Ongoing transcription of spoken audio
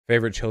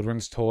Favorite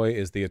children's toy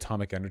is the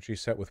atomic energy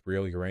set with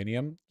real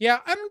uranium. Yeah,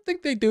 I don't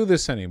think they do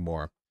this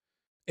anymore.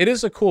 It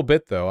is a cool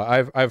bit, though.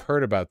 I've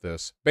heard about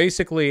this.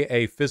 Basically,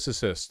 a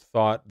physicist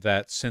thought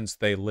that since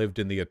they lived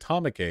in the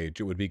atomic age,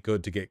 it would be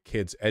good to get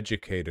kids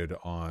educated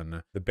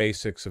on the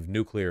basics of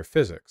nuclear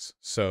physics.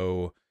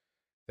 So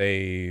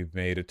they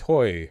made a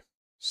toy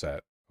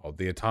set called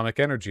the Atomic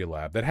Energy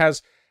Lab that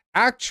has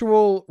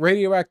actual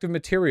radioactive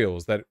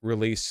materials that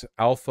release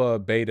alpha,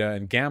 beta,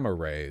 and gamma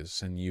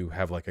rays. And you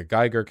have like a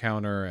Geiger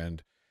counter,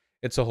 and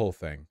it's a whole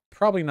thing.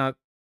 Probably not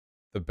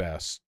the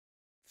best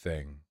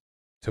thing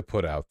to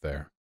put out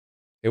there.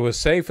 It was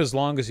safe as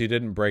long as you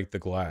didn't break the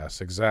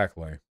glass.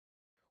 Exactly.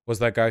 Was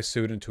that guy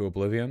sued into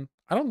oblivion?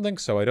 I don't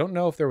think so. I don't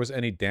know if there was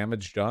any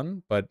damage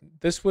done, but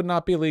this would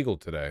not be legal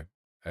today.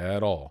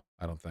 At all,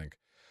 I don't think.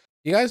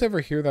 You guys ever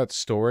hear that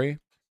story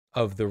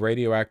of the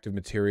radioactive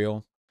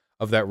material?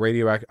 Of that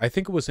radioactive... I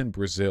think it was in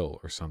Brazil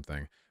or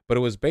something. But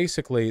it was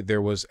basically,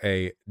 there was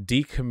a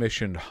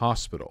decommissioned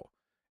hospital.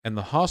 And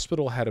the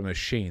hospital had a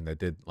machine that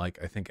did, like,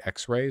 I think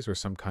x-rays or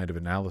some kind of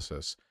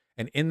analysis.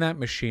 And in that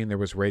machine, there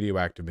was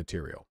radioactive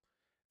material.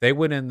 They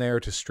went in there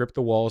to strip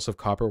the walls of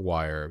copper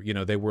wire. You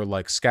know, they were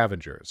like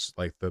scavengers.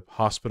 Like the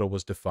hospital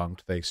was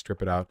defunct. They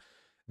strip it out.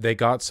 They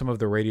got some of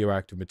the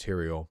radioactive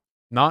material,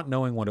 not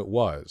knowing what it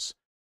was.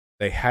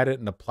 They had it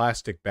in a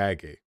plastic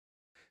baggie.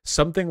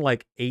 Something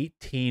like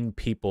 18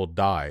 people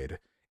died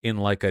in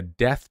like a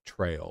death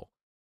trail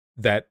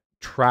that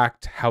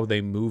tracked how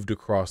they moved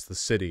across the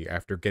city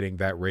after getting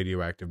that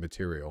radioactive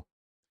material.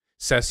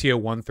 Cessia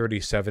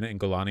 137 in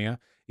Goiânia.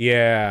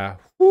 Yeah.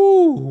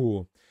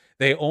 Whoo!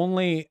 They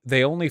only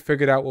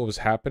figured out what was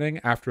happening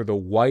after the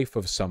wife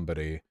of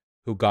somebody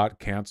who got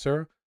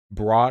cancer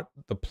brought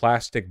the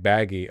plastic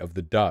baggie of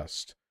the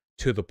dust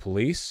to the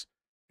police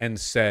and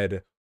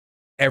said,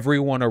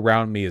 "Everyone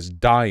around me is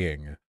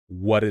dying.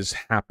 What is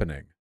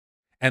happening?"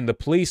 And the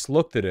police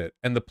looked at it,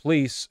 and the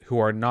police, who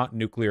are not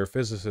nuclear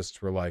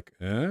physicists, were like,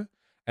 eh?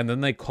 And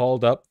then they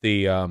called up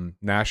the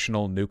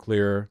National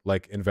Nuclear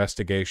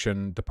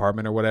Investigation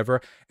Department or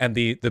whatever, and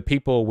the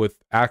people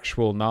with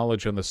actual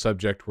knowledge on the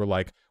subject were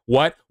like,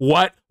 what,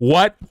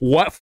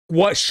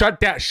 shut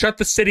down, shut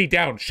the city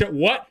down,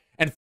 what?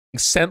 And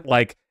sent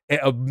like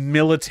a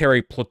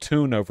military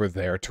platoon over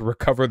there to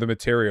recover the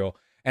material,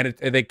 and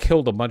they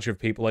killed a bunch of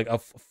people, like a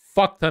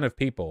fuck ton of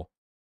people.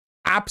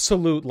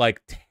 Absolute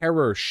like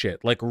terror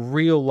shit, like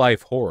real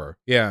life horror.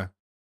 Yeah.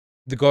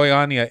 The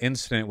Goiânia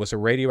incident was a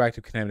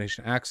radioactive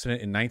contamination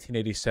accident in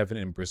 1987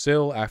 in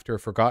Brazil after a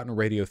forgotten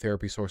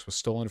radiotherapy source was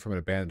stolen from an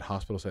abandoned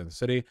hospital site in the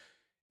city.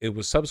 It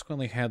was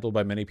subsequently handled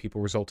by many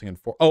people, resulting in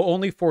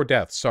only 4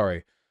 deaths,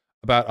 sorry.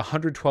 About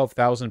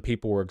 112,000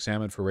 people were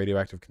examined for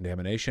radioactive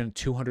contamination.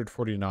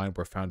 249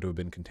 were found to have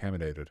been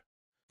contaminated.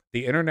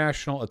 The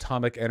International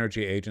Atomic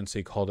Energy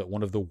Agency called it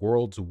one of the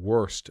world's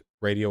worst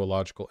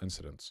radiological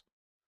incidents.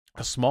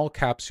 A small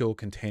capsule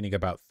containing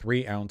about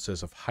 3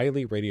 ounces of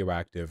highly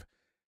radioactive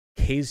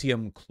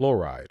caesium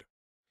chloride,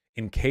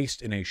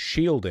 encased in a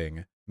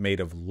shielding made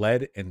of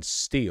lead and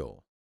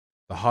steel.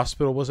 The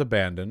hospital was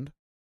abandoned.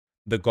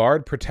 The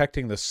guard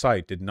protecting the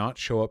site did not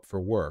show up for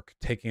work.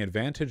 Taking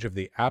advantage of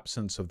the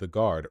absence of the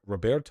guard,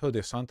 Roberto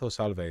de Santos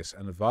Alves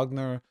and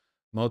Wagner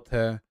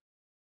Mote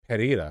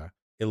Pereira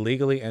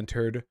illegally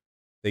entered.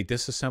 They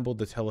disassembled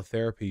the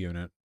teletherapy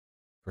unit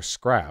for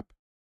scrap.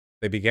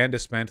 They began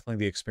dismantling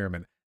the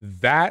experiment.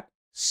 That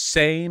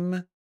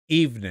same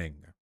evening,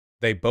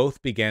 they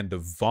both began to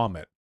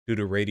vomit due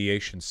to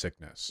radiation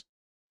sickness.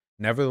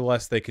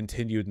 Nevertheless, they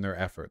continued in their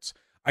efforts.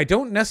 I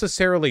don't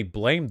necessarily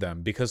blame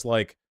them because,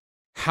 like,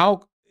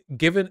 how,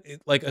 given,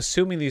 like,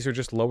 assuming these are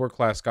just lower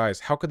class guys,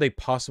 how could they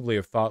possibly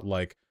have thought,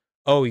 like,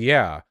 oh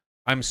yeah,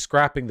 I'm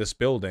scrapping this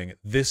building,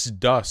 this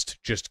dust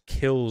just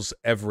kills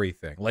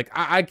everything. Like,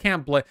 I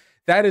can't blame,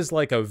 that is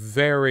like a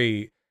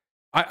very...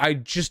 I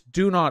just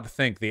do not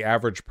think the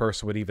average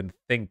person would even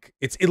think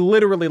it's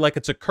literally like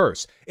it's a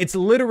curse. It's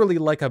literally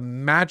like a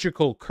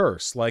magical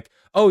curse. Like,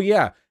 oh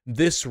yeah,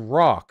 this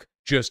rock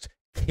just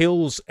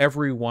kills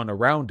everyone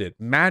around it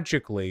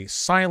magically,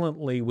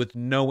 silently, with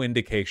no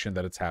indication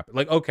that it's happened.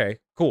 Like, okay,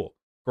 cool,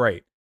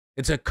 great.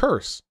 It's a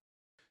curse.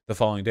 The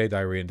following day,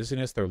 diarrhea and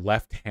dizziness, their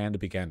left hand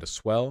began to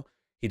swell.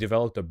 He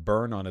developed a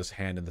burn on his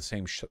hand in the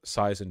same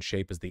size and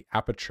shape as the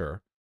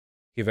aperture.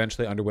 He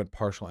eventually underwent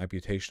partial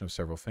amputation of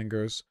several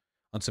fingers.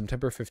 On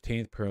September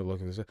 15th,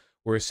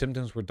 where his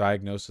symptoms were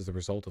diagnosed as the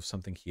result of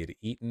something he had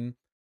eaten,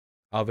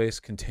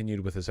 Alves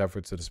continued with his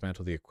efforts to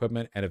dismantle the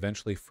equipment and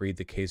eventually freed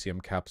the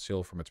caesium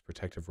capsule from its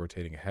protective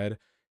rotating head.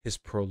 His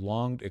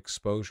prolonged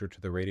exposure to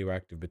the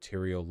radioactive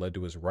material led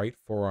to his right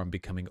forearm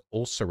becoming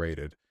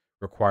ulcerated,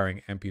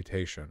 requiring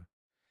amputation.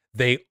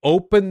 They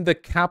opened the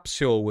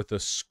capsule with a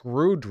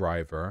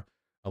screwdriver,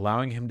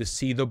 allowing him to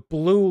see the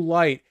blue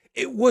light.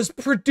 It was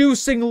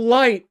producing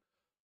light!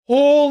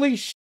 Holy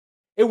shit!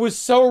 It was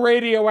so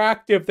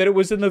radioactive that it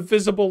was in the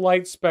visible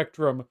light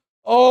spectrum.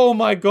 Oh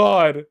my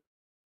god!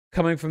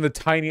 Coming from the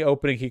tiny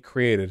opening he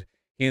created,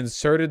 he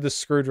inserted the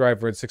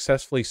screwdriver and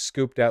successfully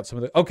scooped out some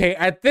of the... Okay,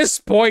 at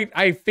this point,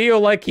 I feel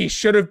like he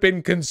should have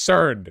been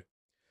concerned.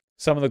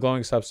 some of the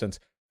glowing substance.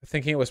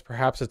 Thinking it was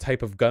perhaps a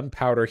type of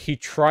gunpowder, he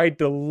tried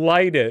to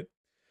light it,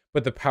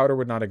 but the powder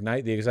would not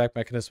ignite. The exact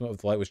mechanism of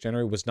the light was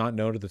generated was not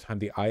known at the time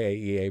the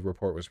IAEA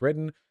report was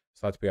written. It's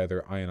thought to be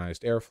either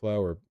ionized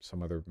airflow or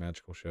some other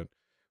magical shit.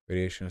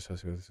 Radiation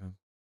associated with the.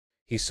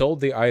 He sold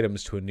the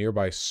items to a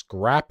nearby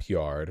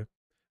scrapyard.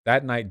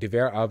 That night,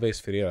 Diver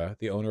Alves Ferreira,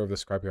 the owner of the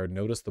scrapyard,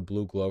 noticed the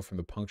blue glow from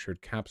the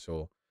punctured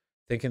capsule.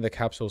 Thinking the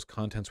capsule's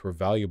contents were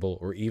valuable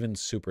or even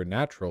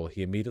supernatural,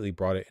 he immediately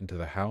brought it into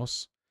the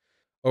house.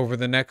 Over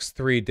the next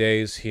 3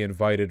 days, he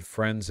invited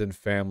friends and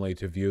family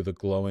to view the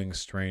glowing,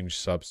 strange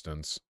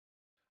substance.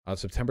 On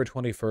September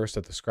 21st,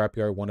 at the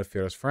scrapyard, one of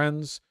Ferreira's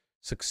friends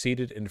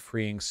succeeded in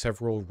freeing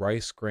several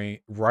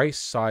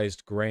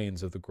rice-sized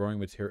grains of the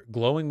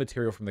glowing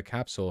material from the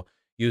capsule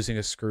using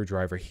a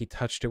screwdriver. He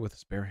touched it with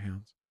his bare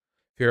hands.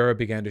 Ferreira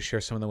began to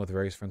share some of them with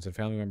various friends and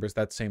family members.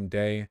 That same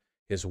day,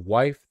 his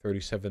wife,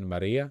 37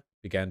 Maria,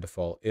 began to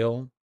fall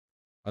ill.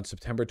 On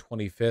September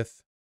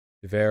 25th,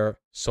 Ver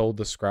sold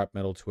the scrap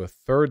metal to a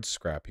third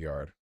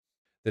scrapyard.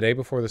 The day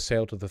before the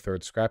sale to the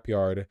third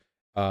scrapyard,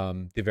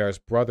 De Ver's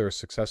brother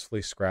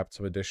successfully scrapped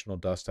some additional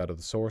dust out of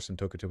the source and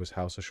took it to his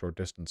house a short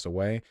distance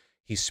away.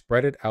 He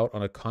spread it out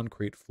on a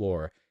concrete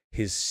floor.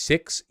 His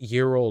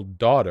 6-year-old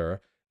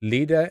daughter,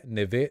 Lida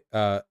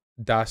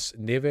das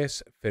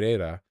Neves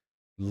Ferreira,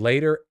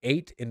 later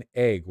ate an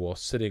egg while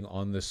sitting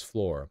on this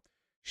floor.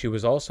 She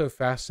was also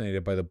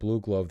fascinated by the blue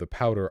glow of the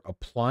powder,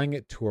 applying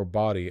it to her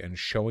body and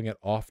showing it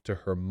off to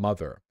her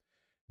mother.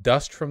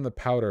 Dust from the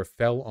powder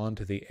fell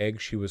onto the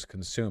egg she was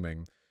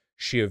consuming.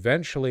 She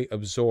eventually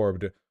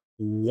absorbed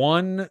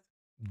 1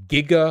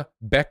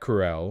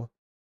 gigabecquerel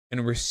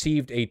and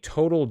received a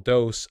total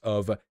dose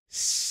of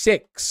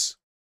 6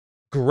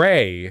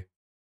 gray.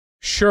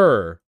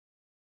 Sure,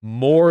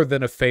 more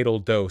than a fatal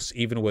dose,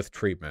 even with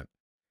treatment.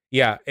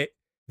 Yeah,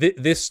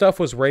 this stuff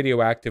was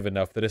radioactive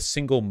enough that a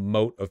single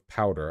mote of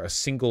powder, a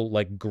single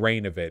like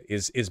grain of it,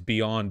 is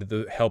beyond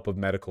the help of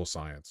medical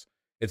science.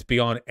 It's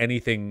beyond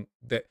anything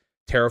that.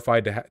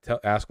 Terrified to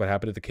ask what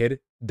happened to the kid,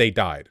 they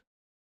died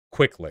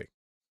quickly.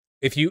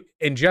 If you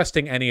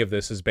ingesting any of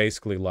this is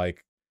basically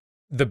like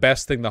the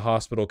best thing the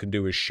hospital can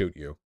do is shoot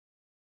you.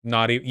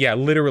 Not even, yeah,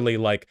 literally,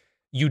 like,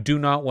 you do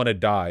not want to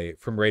die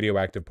from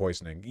radioactive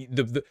poisoning.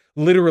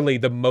 Literally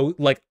the most,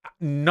 like,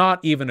 not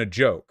even a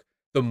joke.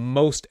 The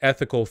most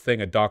ethical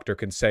thing a doctor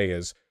can say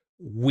is,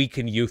 we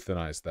can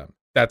euthanize them.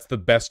 That's the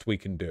best we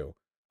can do.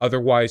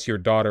 Otherwise, your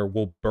daughter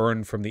will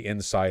burn from the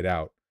inside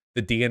out.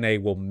 The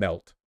DNA will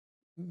melt.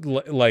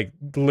 Like,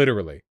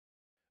 literally.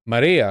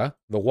 Maria,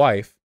 the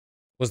wife,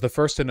 was the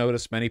first to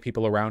notice many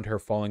people around her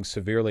falling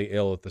severely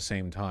ill at the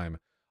same time.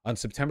 On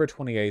September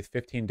 28th,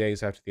 15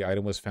 days after the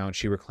item was found,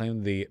 she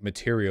reclaimed the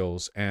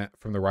materials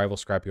from the rival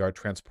scrapyard,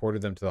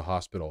 transported them to the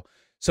hospital.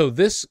 So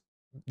this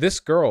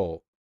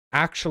girl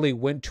actually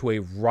went to a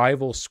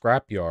rival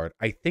scrapyard,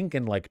 I think,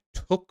 and like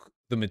took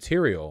the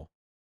material,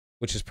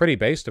 which is pretty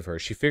based of her.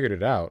 She figured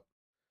it out.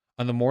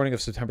 On the morning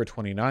of September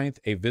 29th,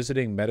 a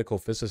visiting medical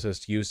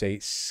physicist used a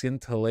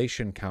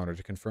scintillation counter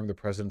to confirm the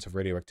presence of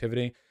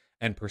radioactivity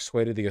and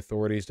persuaded the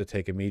authorities to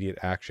take immediate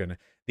action.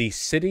 The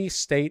city,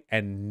 state,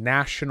 and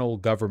national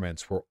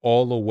governments were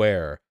all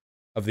aware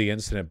of the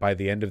incident by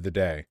the end of the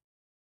day.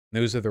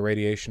 News of the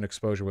radiation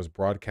exposure was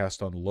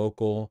broadcast on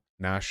local,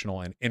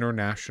 national, and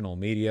international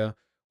media.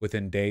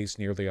 Within days,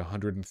 nearly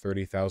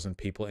 130,000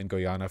 people in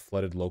Goiânia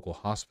flooded local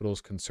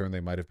hospitals, concerned they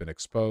might have been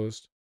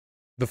exposed.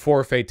 The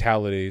 4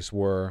 fatalities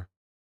were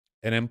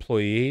an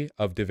employee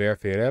of De Ver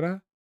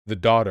Ferreira, the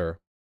daughter.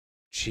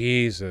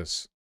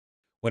 Jesus.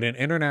 When an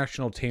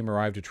international team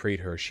arrived to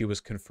treat her, she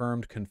was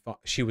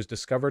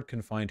discovered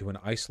confined to an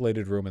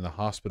isolated room in the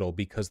hospital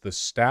because the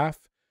staff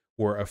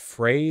were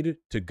afraid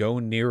to go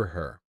near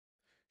her.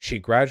 She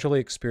gradually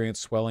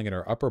experienced swelling in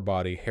her upper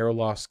body, hair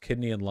loss,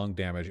 kidney and lung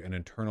damage, and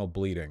internal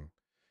bleeding.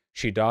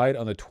 She died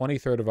on the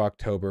 23rd of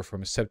October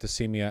from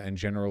septicemia and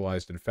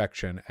generalized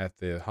infection at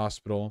the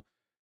hospital,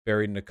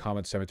 buried in a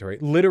common cemetery.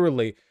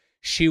 Literally,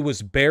 she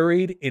was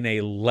buried in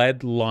a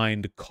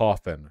lead-lined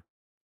coffin.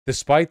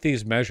 Despite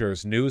these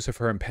measures, news of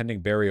her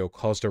impending burial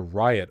caused a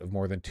riot of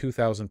more than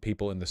 2,000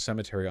 people in the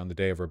cemetery on the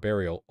day of her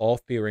burial, all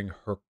fearing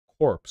her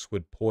corpse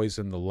would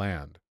poison the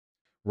land.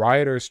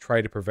 Rioters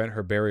tried to prevent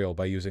her burial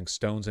by using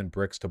stones and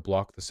bricks to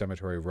block the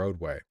cemetery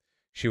roadway.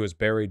 She was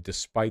buried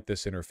despite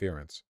this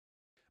interference.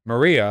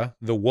 Maria,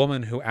 the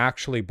woman who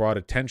actually brought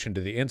attention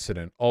to the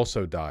incident,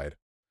 also died.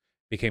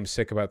 Became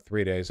sick about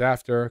 3 days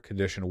after,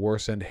 condition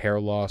worsened, hair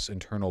loss,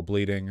 internal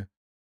bleeding.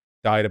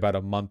 Died about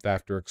a month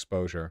after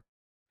exposure.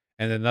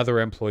 And another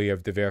employee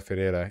of De Ver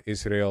Ferreira,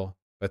 Israel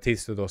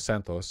Batista dos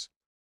Santos,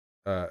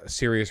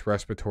 serious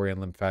respiratory and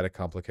lymphatic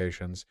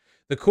complications.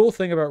 The cool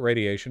thing about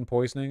radiation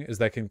poisoning is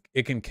that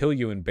it can kill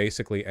you in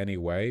basically any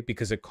way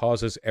because it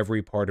causes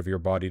every part of your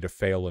body to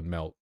fail and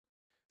melt.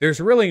 There's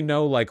really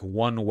no like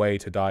one way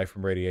to die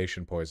from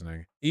radiation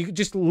poisoning. You could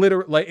just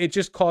literally, like, it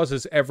just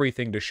causes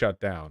everything to shut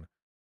down.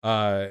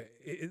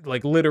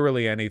 Like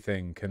literally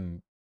anything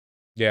can,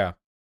 yeah.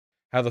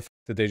 How the f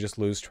did they just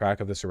lose track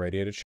of this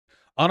irradiated shit?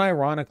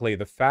 Unironically,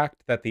 the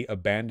fact that the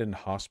abandoned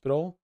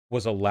hospital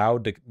was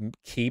allowed to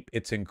keep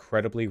its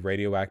incredibly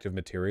radioactive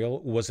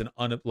material was an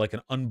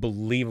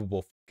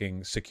unbelievable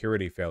fucking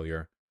security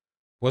failure.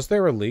 Was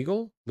there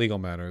illegal? Legal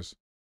matters.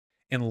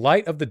 In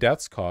light of the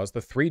deaths caused,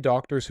 the 3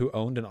 doctors who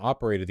owned and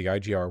operated the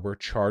IGR were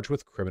charged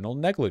with criminal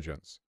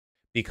negligence.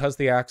 Because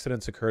the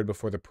accidents occurred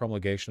before the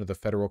promulgation of the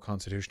Federal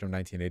Constitution of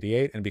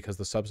 1988, and because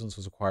the substance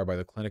was acquired by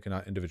the clinic and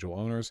not individual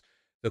owners,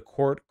 the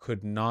court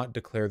could not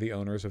declare the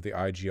owners of the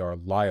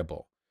IGR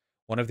liable.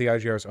 One of the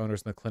IGR's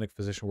owners and the clinic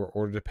physician were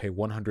ordered to pay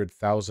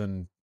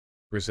 100,000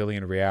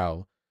 Brazilian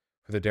real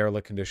for the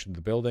derelict condition of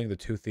the building. The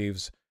 2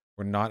 thieves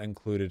were not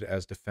included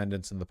as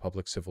defendants in the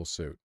public civil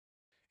suit.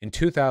 In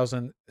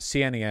 2000,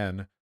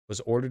 CNN was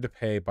ordered to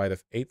pay by the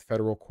 8th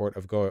Federal Court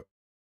of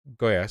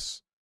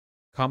Goiás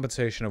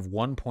compensation of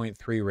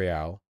 1.3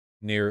 real,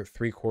 near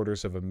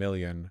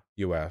 $750,000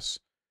 US,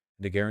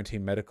 and to guarantee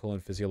medical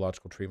and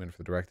physiological treatment for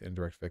the direct and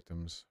indirect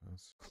victims.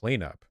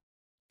 Cleanup.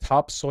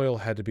 Topsoil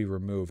had to be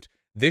removed.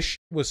 This shit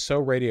was so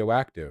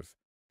radioactive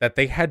that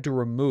they had to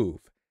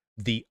remove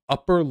the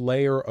upper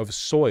layer of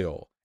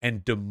soil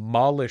and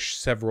demolish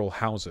several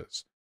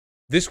houses.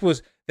 This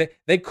was,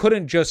 they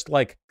couldn't just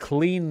like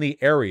clean the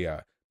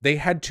area. They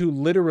had to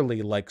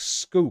literally like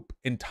scoop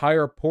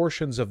entire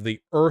portions of the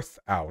earth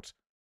out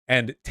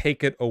and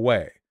take it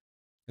away.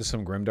 Is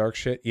some grimdark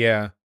shit?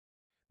 Yeah.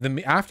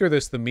 After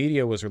this, the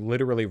media was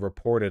literally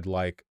reported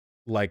like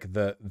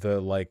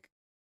the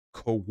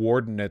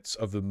coordinates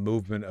of the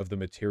movement of the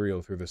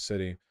material through the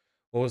city.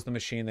 What was the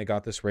machine they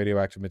got this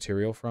radioactive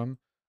material from?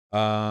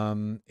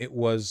 It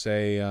was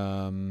a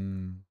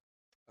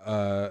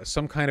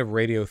some kind of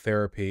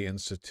radiotherapy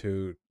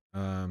institute.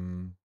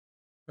 Where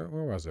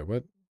was it?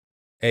 What?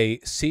 A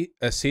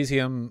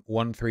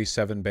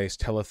cesium-137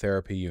 based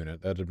teletherapy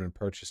unit that had been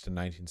purchased in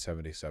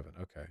 1977.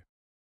 Okay.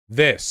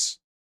 This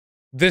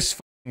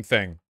fucking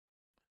thing.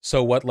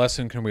 So what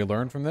lesson can we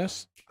learn from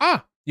this?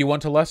 Ah, you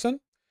want a lesson?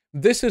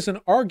 This is an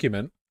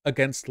argument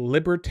against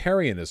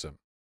libertarianism.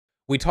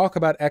 We talk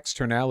about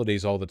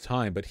externalities all the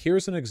time, but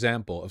here's an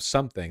example of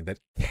something that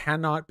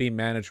cannot be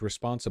managed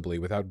responsibly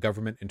without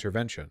government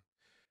intervention.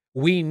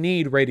 We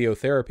need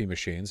radiotherapy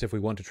machines if we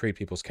want to treat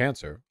people's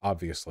cancer.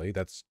 Obviously,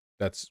 it's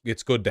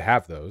good to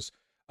have those.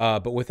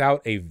 But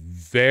without a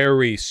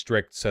very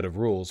strict set of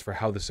rules for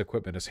how this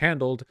equipment is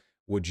handled,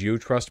 would you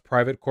trust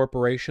private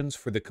corporations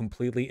for the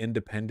completely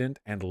independent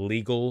and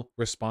legal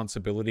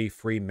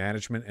responsibility-free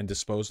management and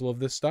disposal of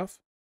this stuff?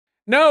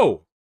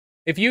 No!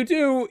 If you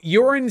do,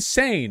 you're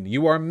insane.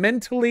 You are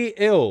mentally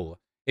ill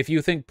if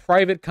you think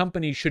private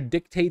companies should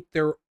dictate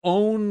their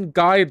own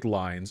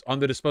guidelines on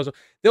the disposal.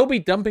 They'll be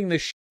dumping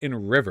this shit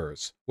in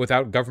rivers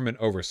without government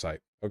oversight,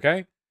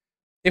 okay?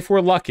 If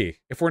we're lucky.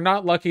 If we're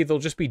not lucky, they'll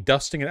just be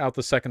dusting it out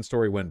the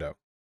second-story window.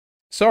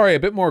 Sorry, a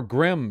bit more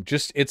grim.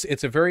 Just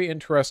it's a very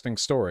interesting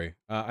story.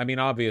 I mean,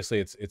 obviously,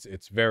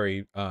 it's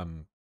very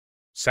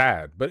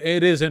sad, but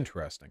it is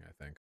interesting. I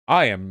think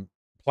I am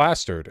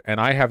plastered,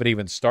 and I haven't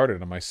even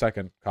started on my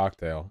second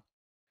cocktail.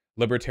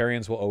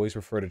 Libertarians will always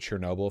refer to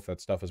Chernobyl if that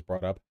stuff is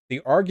brought up.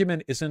 The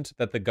argument isn't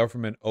that the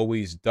government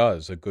always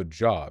does a good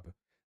job.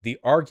 The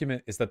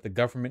argument is that the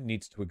government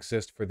needs to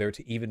exist for there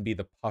to even be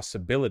the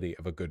possibility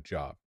of a good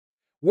job.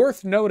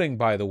 Worth noting,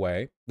 by the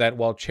way, that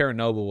while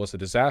Chernobyl was a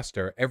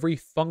disaster, every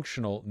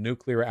functional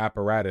nuclear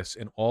apparatus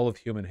in all of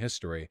human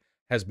history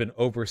has been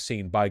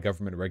overseen by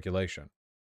government regulation.